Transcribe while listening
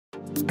Here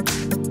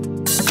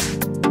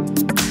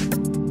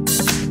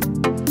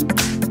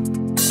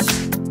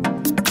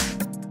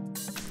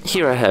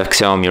I have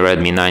Xiaomi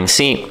Redmi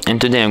 9C,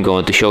 and today I'm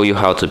going to show you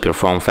how to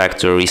perform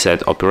factory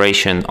reset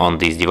operation on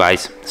this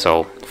device.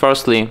 So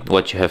firstly,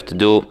 what you have to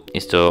do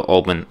is to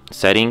open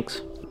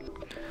settings,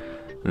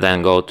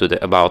 then go to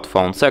the about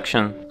phone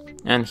section,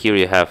 and here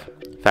you have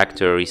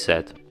factory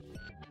reset.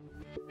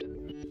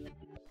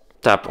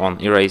 Tap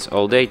on erase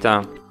all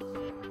data,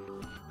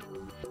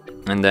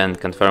 and then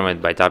confirm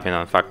it by tapping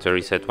on factory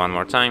reset one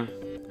more time.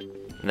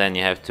 Then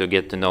you have to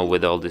get to know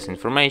with all these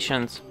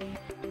informations.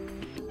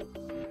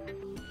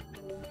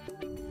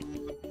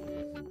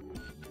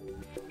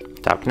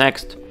 Tap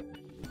next,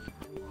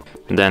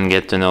 then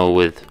get to know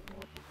with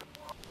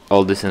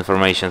all this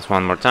information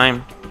one more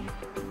time.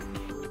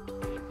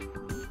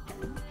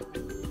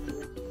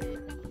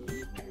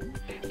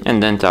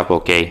 And then tap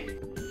OK.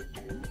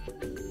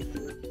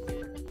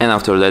 And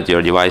after that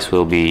your device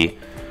will be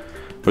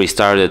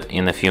restarted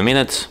in a few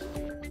minutes.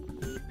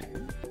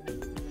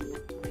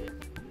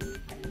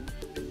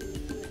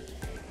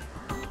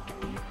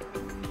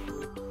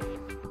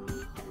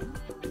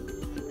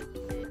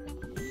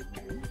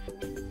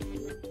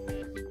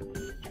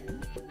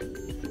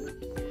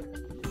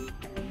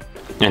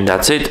 And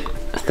that's it.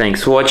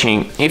 Thanks for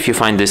watching. If you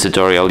find this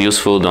tutorial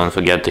useful, don't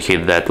forget to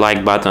hit that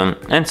like button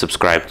and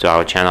subscribe to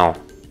our channel.